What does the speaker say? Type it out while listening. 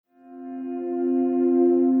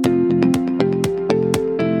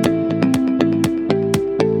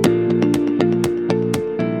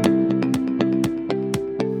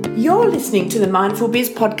listening to the Mindful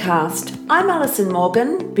Biz podcast. I'm Alison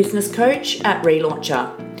Morgan, business coach at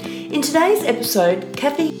Relauncher. In today's episode,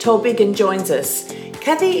 Kathy Tolbigen joins us.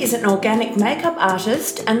 Kathy is an organic makeup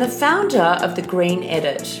artist and the founder of The Green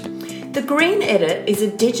Edit. The Green Edit is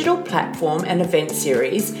a digital platform and event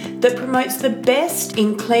series that promotes the best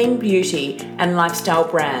in clean beauty and lifestyle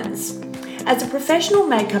brands. As a professional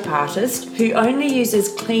makeup artist who only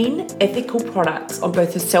uses clean, ethical products on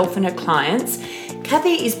both herself and her clients,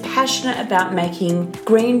 Kathy is passionate about making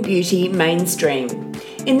green beauty mainstream.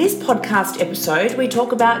 In this podcast episode, we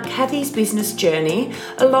talk about Kathy's business journey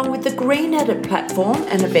along with the Green Edit platform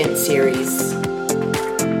and event series.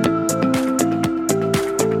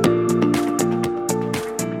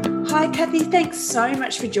 Hi, Kathy. Thanks so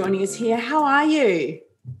much for joining us here. How are you?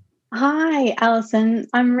 Hi, Alison.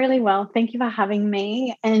 I'm really well. Thank you for having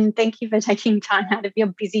me, and thank you for taking time out of your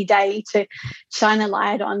busy day to shine a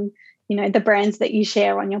light on, the brands that you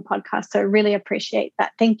share on your podcast. So I really appreciate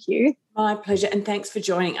that. Thank you. My pleasure, and thanks for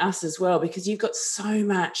joining us as well, because you've got so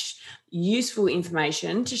much useful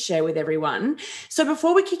information to share with everyone. So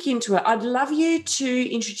before we kick into it, I'd love you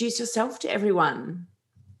to introduce yourself to everyone.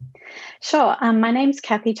 Sure. My name's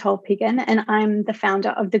Kathy Tolbigen, and I'm the founder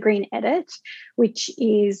of The Green Edit, which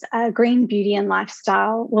is a green beauty and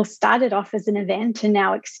lifestyle. Well, started off as an event and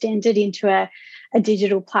now extended into a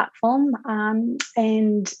digital platform.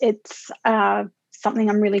 And it's something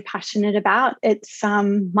I'm really passionate about. It's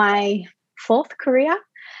my fourth career.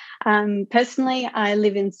 Personally, I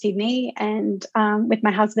live in Sydney and with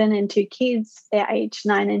my husband and two kids. They're aged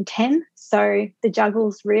 9 and 10. So the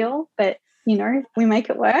juggle's real, but we make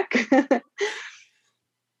it work.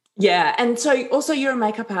 Yeah. And so also you're a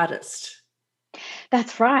makeup artist.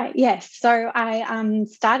 That's right. Yes. So I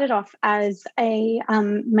started off as a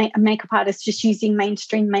makeup artist, just using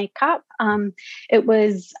mainstream makeup. It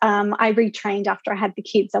was I retrained after I had the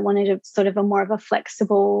kids. I wanted a sort of a more of a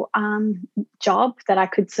flexible job that I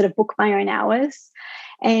could sort of book my own hours.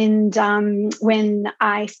 And when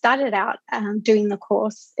I started out doing the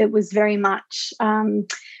course, it was very much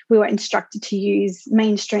we were instructed to use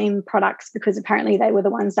mainstream products because apparently they were the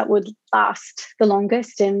ones that would last the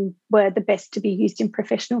longest and were the best to be used in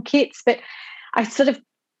professional kits. But I sort of,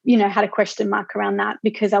 had a question mark around that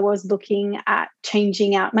because I was looking at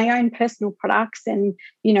changing out my own personal products and,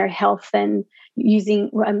 health and using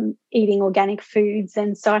eating organic foods.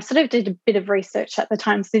 And so I sort of did a bit of research at the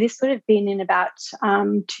time. So this would have been in about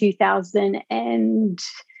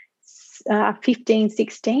 2015,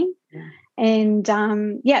 16. Yeah. And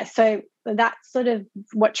so that's sort of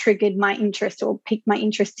what triggered my interest or piqued my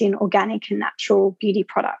interest in organic and natural beauty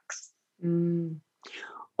products.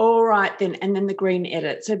 All right then, and then the Green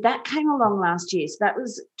Edit. So that came along last year. So that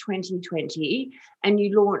was 2020, and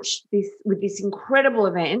you launched this with this incredible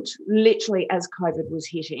event, literally as COVID was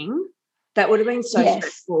hitting. That would have been so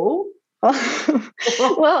stressful.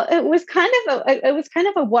 Well, it was kind of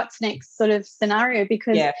a what's next sort of scenario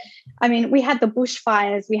because, we had the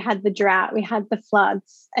bushfires, we had the drought, we had the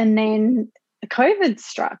floods, and then COVID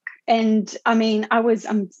struck. And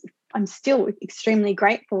I'm still extremely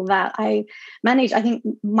grateful that I managed. I think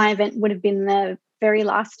my event would have been the very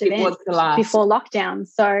last event before lockdown.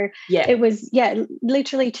 So it was,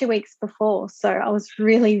 literally 2 weeks before. So I was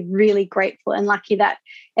really, really grateful and lucky that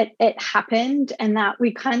it happened and that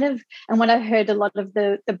we and what I heard a lot of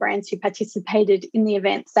the brands who participated in the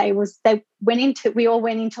event say was we all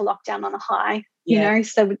went into lockdown on a high.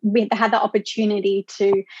 So we had the opportunity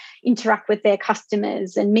to interact with their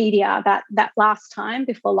customers and media that last time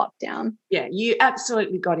before lockdown. Yeah, you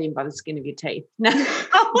absolutely got in by the skin of your teeth. No,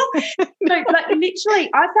 but literally,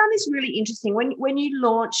 I found this really interesting. When you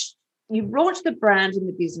launched the brand and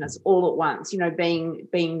the business all at once, being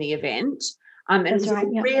the event. And it was a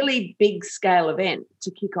really big scale event to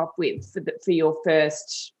kick off with for your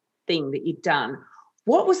first thing that you'd done.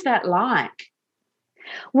 What was that like?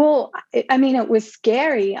 Well, it was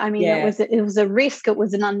scary. It was a risk. It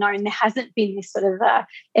was an unknown. There hasn't been this sort of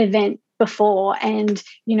event before. And,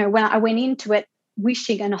 when I went into it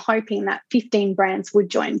wishing and hoping that 15 brands would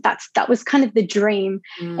join, that was kind of the dream.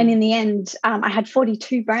 And in the end, I had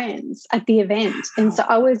 42 brands at the event. And so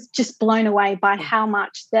I was just blown away by how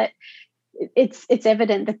much that it's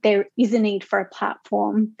evident that there is a need for a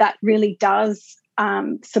platform that really does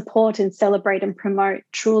support and celebrate and promote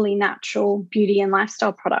truly natural beauty and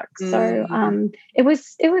lifestyle products. So it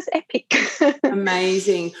was epic.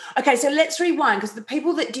 Amazing. Okay, so let's rewind because the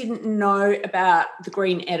people that didn't know about the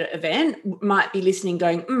Green Edit event might be listening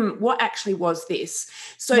going, what actually was this?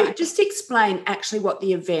 So just explain actually what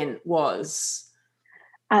the event was.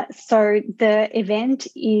 So the event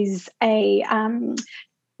is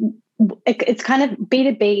it's kind of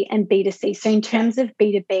B2B and B2C. So in terms of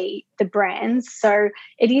B2B, the brands, so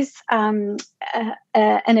it is an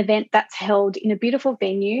event that's held in a beautiful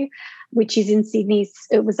venue, which is in Sydney.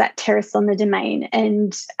 It was at Terrace on the Domain,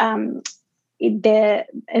 and the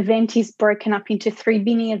event is broken up into 3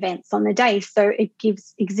 mini events on the day. So it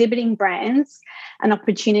gives exhibiting brands an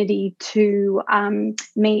opportunity to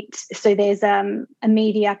meet. So there's a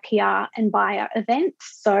media, PR and buyer event.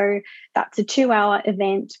 So that's a 2-hour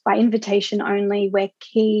event by invitation only, where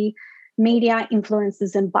key media,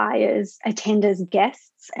 influencers and buyers attend as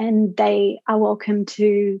guests, and they are welcome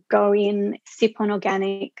to go in, sip on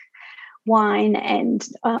organic wine and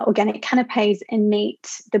organic canapes and meet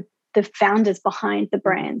the founders behind the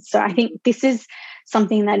brand. So I think this is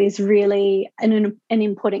something that is really an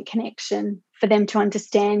important connection for them to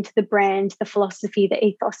understand the brand, the philosophy, the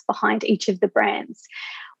ethos behind each of the brands.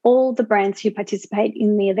 All the brands who participate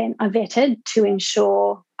in the event are vetted to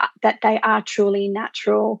ensure that they are truly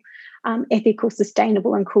natural, ethical,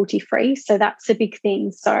 sustainable and cruelty-free. So that's a big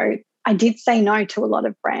thing. So I did say no to a lot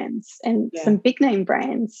of brands and some big name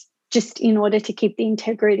brands, just in order to keep the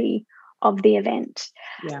integrity of the event.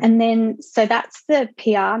 And then, so that's the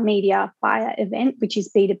PR, media, buyer event, which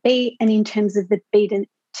is B2B. And in terms of the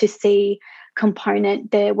B2C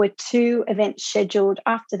component, there were 2 events scheduled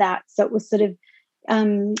after that. So it was sort of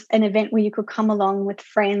an event where you could come along with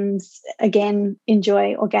friends, again,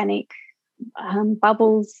 enjoy organic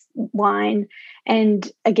bubbles, wine,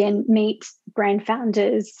 and again, meet brand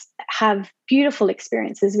founders, have beautiful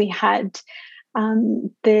experiences. We had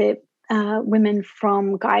the women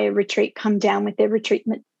from Gaia Retreat come down with their Retreat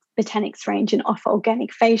Botanics range and offer organic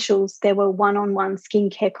facials. There were one-on-one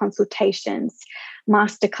skincare consultations,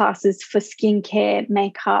 masterclasses for skincare,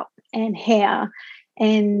 makeup and hair,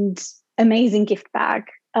 and amazing gift bag.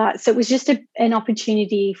 So it was just an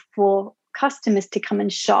opportunity for customers to come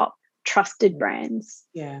and shop trusted brands.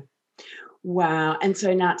 Yeah. Wow. And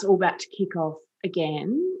so now it's all about to kick off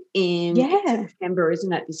again in September,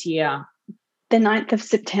 isn't it, this year? The 9th of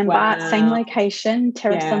September, same location,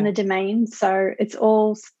 Terrace on the Domain. So it's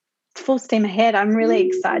all full steam ahead. I'm really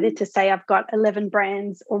excited to say I've got 11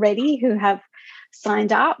 brands already who have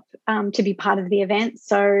signed up to be part of the event.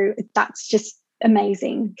 So that's just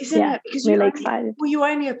amazing. Isn't it? Because really excited. Well, you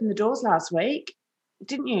only opened the doors last week,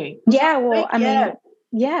 didn't you?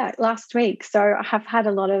 Last week. So I have had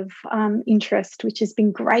a lot of interest, which has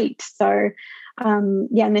been great. So, and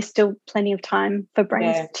there's still plenty of time for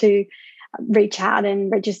brands to reach out and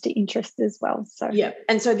register interest as well. So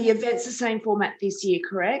and so the event's the same format this year,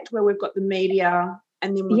 correct? Where we've got the media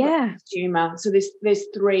and then we've got the consumer. So there's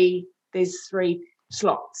three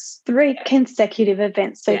slots. 3 consecutive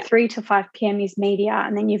events. So 3 to 5 p.m. is media,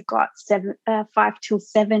 and then you've got 5 till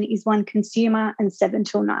 7 is one consumer, and 7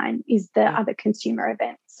 till 9 is the other consumer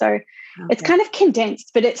event. So it's kind of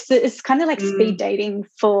condensed, but it's kind of like speed dating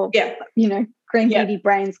for green beauty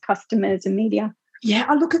brands, customers, and media. Yeah,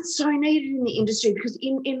 I look, it's so needed in the industry because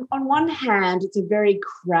in on one hand, it's a very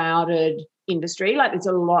crowded industry, like there's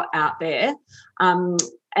a lot out there.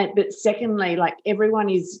 But secondly, like everyone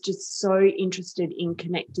is just so interested in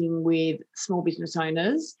connecting with small business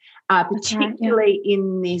owners, particularly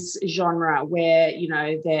in this genre where,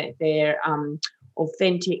 they're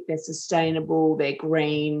authentic, they're sustainable, they're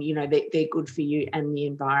green, they're good for you and the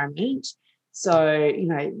environment. So,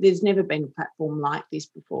 there's never been a platform like this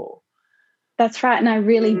before. That's right. And I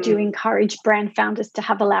really do encourage brand founders to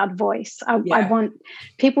have a loud voice. I want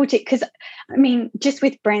people to, because just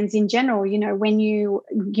with brands in general, when you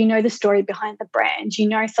know the story behind the brand,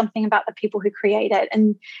 something about the people who create it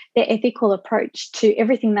and their ethical approach to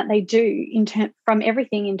everything that they do from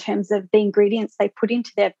everything in terms of the ingredients they put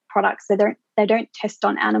into their products. They don't test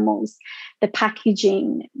on animals, the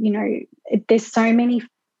packaging, there's so many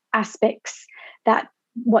aspects that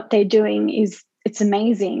what they're doing it's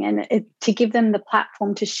amazing, and to give them the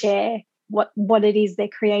platform to share what it is they're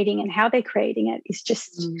creating and how they're creating it is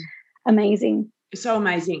just amazing. So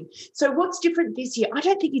amazing. So what's different this year? I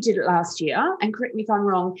don't think you did it last year, and correct me if I'm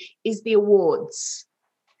wrong, is the awards.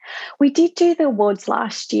 We did do the awards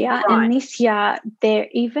last year, and this year they're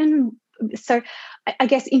even... So I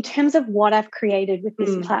guess in terms of what I've created with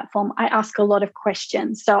this platform, I ask a lot of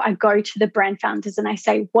questions. So I go to the brand founders and I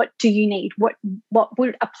say, what do you need? What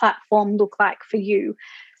would a platform look like for you?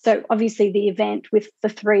 So obviously the event with the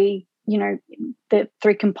 3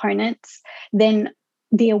 components, then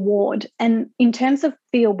the award. And in terms of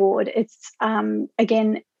the award, it's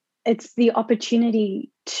again, it's the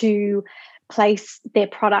opportunity to place their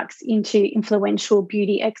products into influential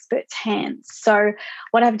beauty experts' hands. So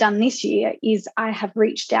what I've done this year is I have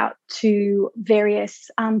reached out to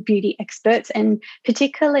various beauty experts and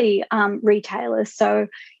particularly retailers. So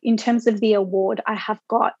in terms of the award, I have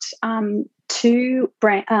got two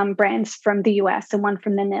brands from the US and one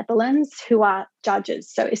from the Netherlands who are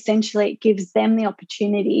judges. So essentially it gives them the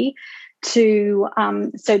opportunity to,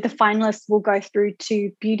 so the finalists will go through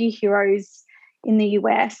to Beauty Heroes in the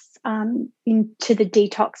US, into the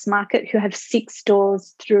detox market, who have 6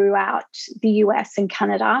 stores throughout the US and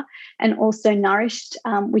Canada, and also Nourished,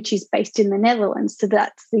 which is based in the Netherlands. So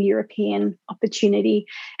that's the European opportunity.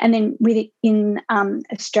 And then within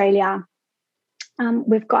Australia,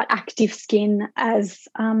 we've got Active Skin as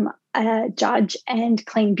a judge and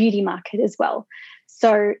Clean Beauty Market as well.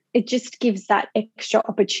 So it just gives that extra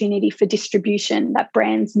opportunity for distribution that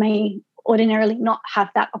brands may ordinarily not have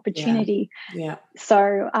that opportunity. Yeah.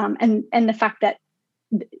 So and the fact that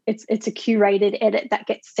it's a curated edit that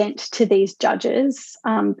gets sent to these judges,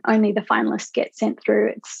 only the finalists get sent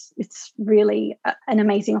through. It's really an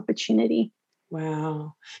amazing opportunity.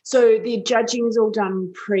 Wow. So the judging is all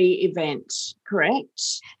done pre-event, correct?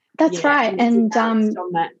 That's right. And on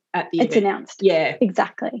that at the it's event. announced. Yeah.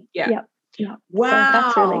 Exactly. Yeah. Yep. Yeah. Wow. So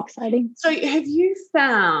that's really exciting. So have you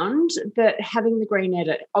found that having the green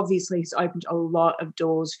edit obviously has opened a lot of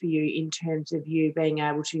doors for you in terms of you being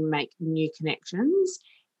able to make new connections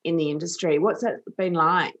in the industry? What's that been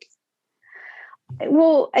like?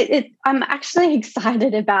 Well, I'm actually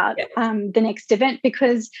excited about the next event,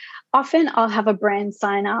 because often I'll have a brand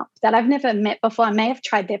sign up that I've never met before. I may have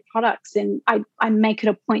tried their products, and I make it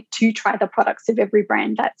a point to try the products of every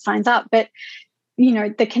brand that signs up. But you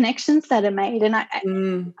know, the connections that are made, and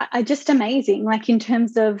I just amazing, like in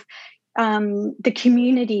terms of the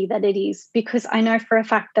community that it is, because I know for a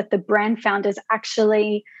fact that the brand founders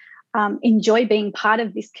actually enjoy being part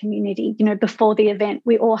of this community. You know, before the event,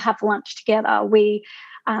 we all have lunch together, we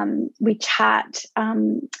chat,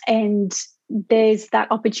 and there's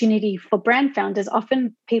that opportunity for brand founders,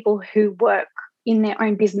 often people who work in their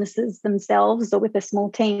own businesses themselves or with a small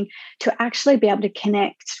team, to actually be able to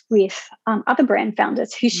connect with other brand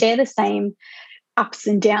founders who share the same ups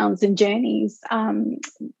and downs and journeys,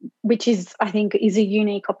 which is, I think, is a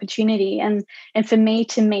unique opportunity. And for me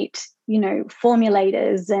to meet, you know,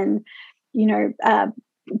 formulators and, you know,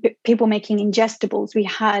 people making ingestibles. We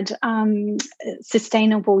had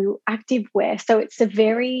sustainable activewear. So it's a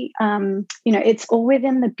very, you know, it's all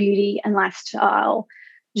within the beauty and lifestyle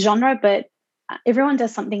genre, but everyone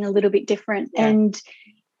does something a little bit different. Yeah. And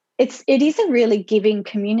it is a really giving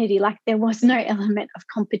community. Like there was no element of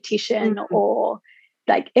competition or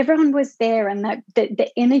like everyone was there, and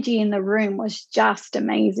the energy in the room was just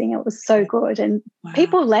amazing. It was so good. And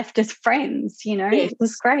people left as friends, you know. Yes. It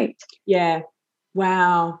was great. Yeah.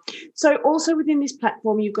 Wow. So also within this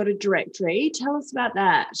platform, you've got a directory. Tell us about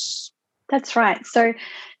that. That's right. So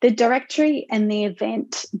the directory and the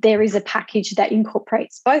event, there is a package that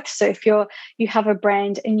incorporates both. So if you have a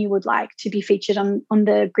brand and you would like to be featured on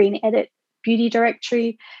the Green Edit Beauty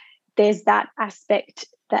Directory, there's that aspect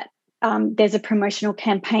that there's a promotional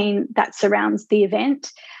campaign that surrounds the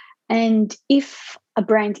event. And if a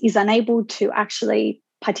brand is unable to actually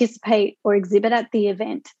participate or exhibit at the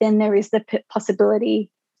event, then there is the possibility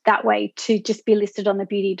that way to just be listed on the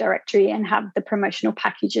beauty directory and have the promotional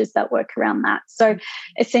packages that work around that. So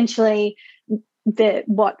essentially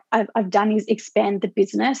what I've done is expand the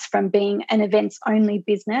business from being an events only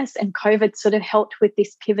business, and COVID sort of helped with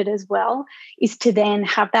this pivot as well, is to then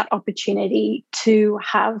have that opportunity to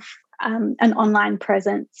have an online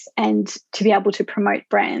presence and to be able to promote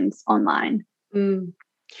brands online.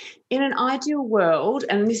 In an ideal world,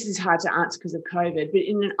 and this is hard to answer because of COVID, but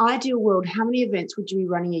in an ideal world, how many events would you be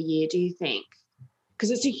running a year, do you think? Because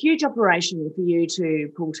it's a huge operation for you to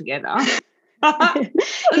pull together.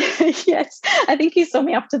 Yes, I think you saw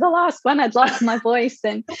me after the last one. I'd lost my voice,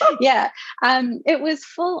 and it was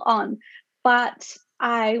full on. But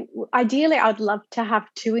ideally, I'd love to have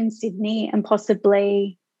 2 in Sydney and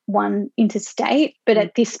possibly 1 interstate. But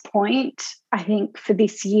at this point, I think for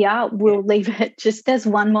this year, we'll leave it just as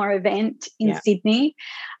 1 more event in Sydney,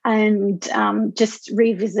 and just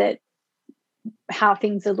revisit how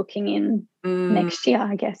things are looking in next year,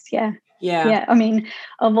 I guess. Yeah. I mean,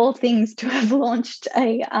 of all things, to have launched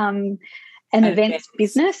an events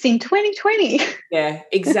business in 2020. Yeah,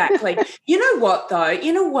 exactly. You know what, though?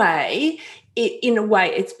 In a way,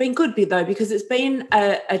 it's been good, though, because it's been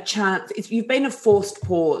a chance. You've been a forced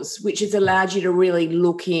pause, which has allowed you to really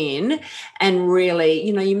look in and really,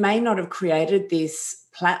 you know, you may not have created this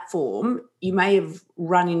platform, you may have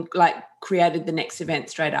created the next event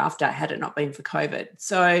straight after had it not been for COVID.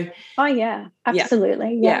 So, oh yeah,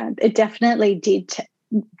 absolutely, yeah. It definitely did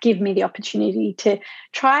give me the opportunity to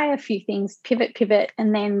try a few things, pivot,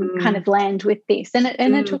 and then kind of land with this. And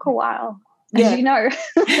it took a while, as you know.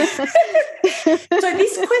 So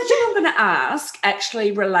this question I'm going to ask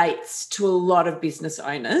actually relates to a lot of business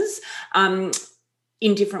owners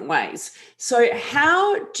in different ways. So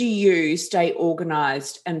how do you stay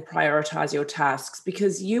organised and prioritise your tasks?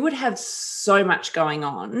 Because you would have so much going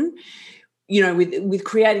on, you know, with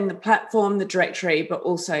creating the platform, the directory, but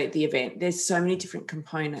also the event. There's so many different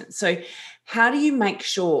components. So how do you make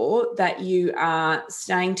sure that you are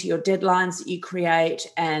staying to your deadlines that you create,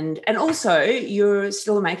 and also you're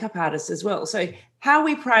still a makeup artist as well? So how are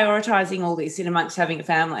we prioritising all this in amongst having a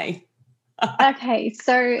family? Okay,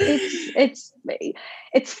 so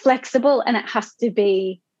it's flexible and it has to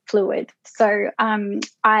be fluid. So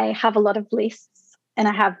I have a lot of lists, and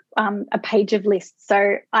I have a page of lists.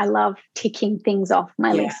 So I love ticking things off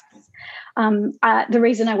my lists. The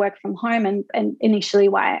reason I work from home and initially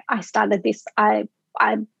why I started this, I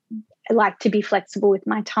like to be flexible with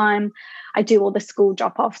my time. I do all the school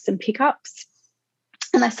drop-offs and pickups.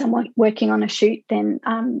 Unless I'm working on a shoot, then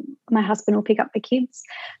my husband will pick up the kids.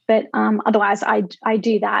 But otherwise, I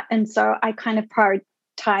do that. And so I kind of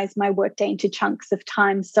prioritize my workday into chunks of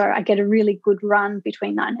time. So I get a really good run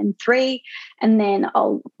between 9 and 3, and then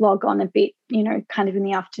I'll log on a bit, you know, kind of in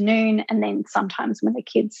the afternoon, and then sometimes when the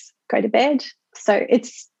kids go to bed. So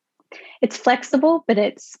it's flexible, but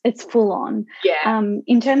it's full on. Yeah.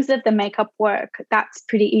 In terms of the makeup work, that's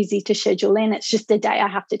pretty easy to schedule in. It's just a day I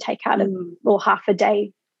have to take out of, or half a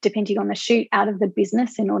day, depending on the shoot, out of the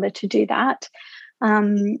business in order to do that.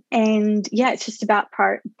 And it's just about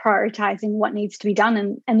prioritizing what needs to be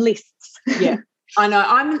done and lists. Yeah, I know.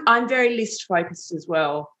 I'm very list focused as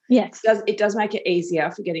well. Yes, it does make it easier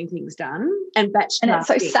for getting things done and batch tasking. And it's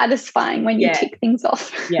so satisfying when you tick things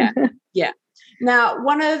off. Yeah. Now,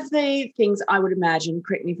 one of the things I would imagine,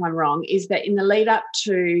 correct me if I'm wrong, is that in the lead up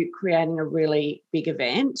to creating a really big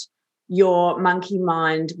event, your monkey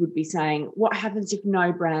mind would be saying, what happens if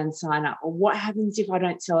no brands sign up? Or what happens if I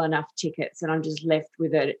don't sell enough tickets and I'm just left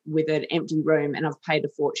with an empty room and I've paid a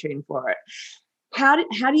fortune for it? How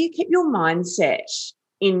do you keep your mindset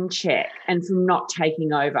in check and from not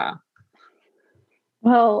taking over?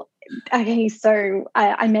 Well, okay, so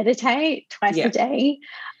I meditate twice a day.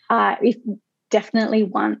 If definitely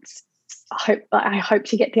once. I hope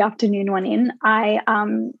to get the afternoon one in.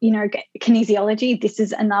 Kinesiology, this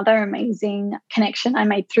is another amazing connection I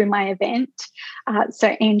made through my event. So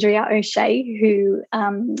Andrea O'Shea, who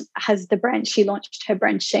has the brand, she launched her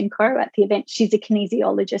brand Shenko at the event. She's a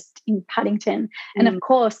kinesiologist in Paddington. And of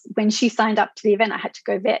course, when she signed up to the event, I had to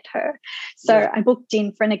go vet her. So I booked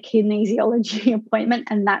in for a kinesiology appointment,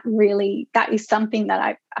 and that is something that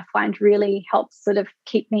I find really helps sort of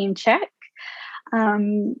keep me in check.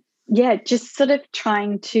 Just sort of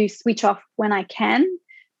trying to switch off when I can.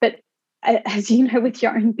 But as you know, with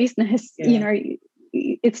your own business, you know,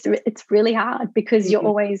 it's really hard because you're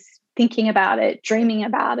always thinking about it, dreaming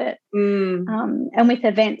about it. And with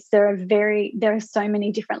events, there are so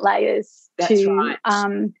many different layers. That's right.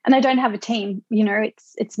 And I don't have a team, you know,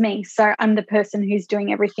 it's me. So I'm the person who's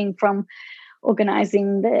doing everything from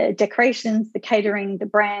organising the decorations, the catering, the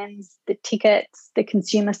brands, the tickets, the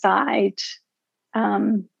consumer side,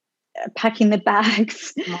 packing the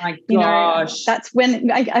bags. My gosh. You know, that's when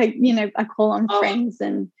I call on friends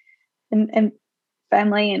and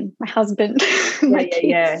family and my husband. My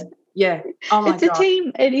kids. Yeah. Oh my gosh. It's a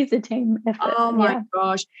team. It is a team effort. Oh my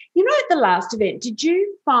gosh. You know, at the last event, did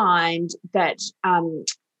you find that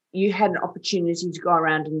you had an opportunity to go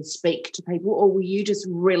around and speak to people, or were you just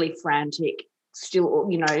really frantic still,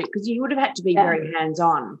 you know, because you would have had to be very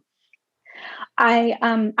hands-on?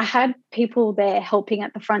 I had people there helping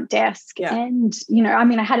at the front desk, and you know, I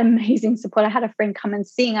mean, I had amazing support. I had a friend come and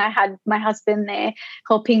sing. I had my husband there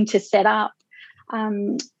helping to set up.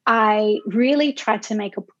 I really tried to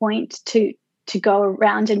make a point to go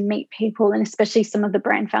around and meet people, and especially some of the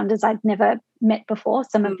brand founders I'd never met before.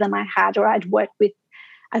 Some of them I had or I'd worked with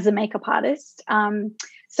as a makeup artist.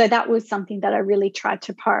 So that was something that I really tried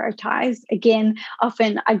to prioritize. Again,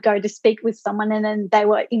 often I'd go to speak with someone and then they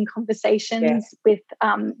were in conversations with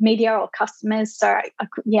media or customers. So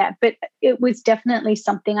but it was definitely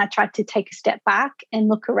something I tried to take a step back and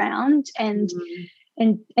look around and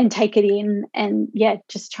take it in, and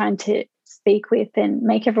just trying to speak with and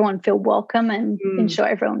make everyone feel welcome and ensure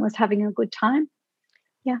everyone was having a good time.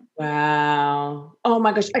 Yeah. Wow. Oh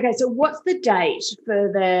my gosh. Okay, so what's the date for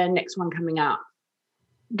the next one coming up?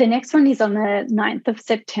 The next one is on the 9th of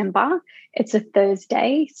September. It's a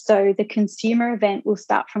Thursday. So the consumer event will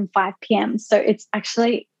start from 5 p.m. So it's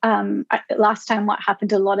actually, last time what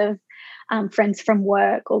happened, a lot of friends from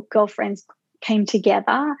work or girlfriends came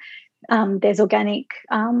together. There's organic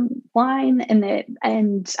wine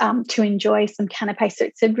and to enjoy some canapé. So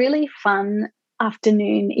it's a really fun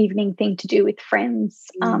afternoon, evening thing to do with friends,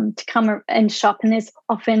 to come and shop. And there's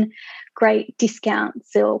often great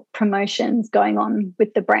discounts or promotions going on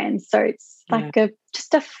with the brands. So it's like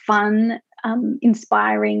just a fun,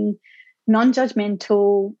 inspiring,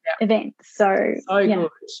 non-judgmental event. So good.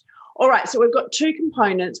 All right, so we've got two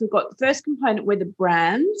components. We've got the first component where the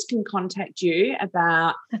brands can contact you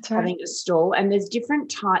about having a stall, and there's different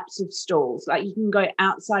types of stalls. Like you can go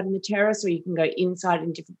outside in the terrace or you can go inside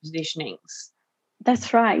in different positionings.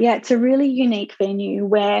 That's right. Yeah, it's a really unique venue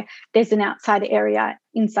where there's an outside area,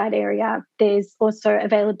 inside area. There's also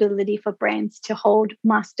availability for brands to hold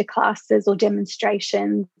masterclasses or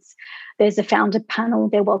demonstrations. There's a founder panel.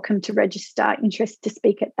 They're welcome to register interest to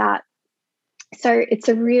speak at that. So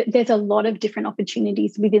there's a lot of different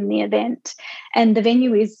opportunities within the event, and the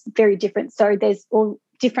venue is very different. So there's all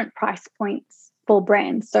different price points for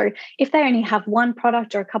brands. So if they only have one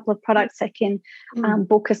product or a couple of products, they can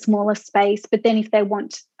book a smaller space. But then if they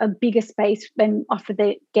want a bigger space, then offer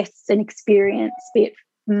their guests an experience, be it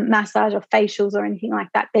massage or facials or anything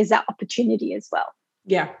like that. There's that opportunity as well.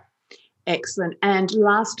 Yeah. Excellent. And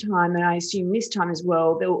last time, and I assume this time as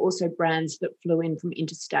well, there were also brands that flew in from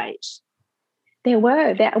interstate. There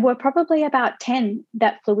were probably about 10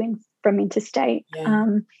 that flew in from interstate.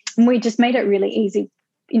 And we just made it really easy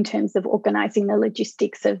in terms of organising the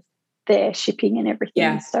logistics of their shipping and everything.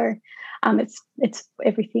 Yeah. So it's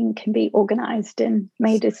everything can be organised and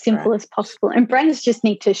made as simple as possible. And brands just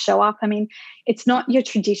need to show up. I mean, it's not your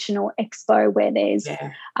traditional expo where there's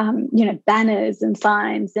banners and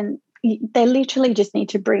signs, and they literally just need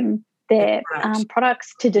to bring their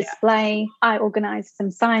products to display. I organise some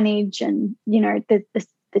signage and the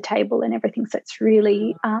table and everything. So it's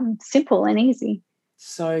really simple and easy.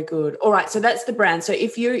 So good. All right, so that's the brand. So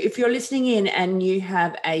if you're listening in and you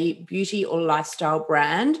have a beauty or lifestyle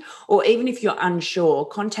brand, or even if you're unsure,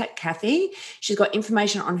 contact Kathy. She's got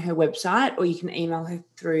information on her website, or you can email her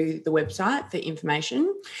through the website for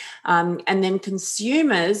information. And then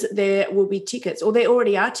consumers, there will be tickets, or there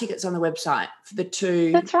already are tickets on the website for the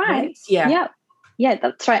two. That's right. Events. Yeah,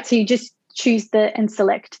 that's right. So you just choose and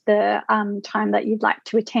select the time that you'd like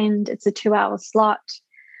to attend. It's a 2-hour slot.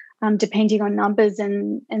 Depending on numbers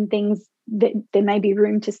and things, there may be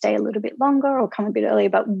room to stay a little bit longer or come a bit earlier,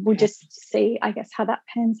 but we'll just see, I guess, how that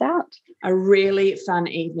pans out. A really fun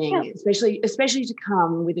evening, especially to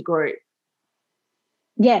come with a group.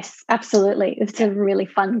 Yes, absolutely. It's a really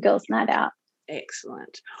fun girls' night out.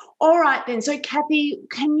 Excellent. All right then. So, Kathy,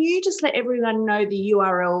 can you just let everyone know the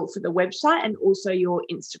URL for the website and also your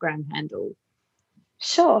Instagram handle?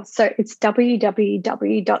 Sure. So it's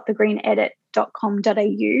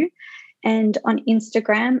www.thegreenedit.com.au, and on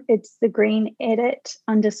Instagram it's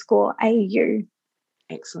thegreenedit_au.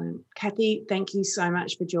 Excellent. Kathy, thank you so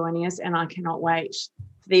much for joining us, and I cannot wait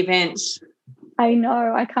for the event. I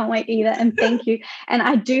know, I can't wait either, and thank you. And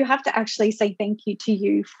I do have to actually say thank you to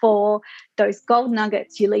you for those gold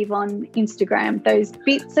nuggets you leave on Instagram, those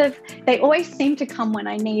bits they always seem to come when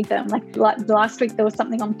I need them. Like last week there was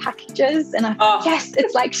something on packages, and yes,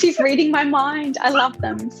 it's like she's reading my mind. I love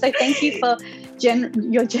them. So thank you for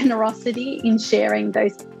your generosity in sharing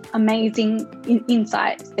those amazing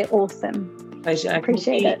insights. They're awesome. Pleasure.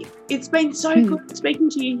 Appreciate it. It's been so good speaking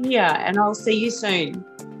to you here, and I'll see you soon.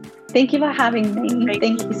 Thank you for having me.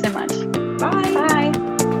 Thank you so much. Bye. Bye.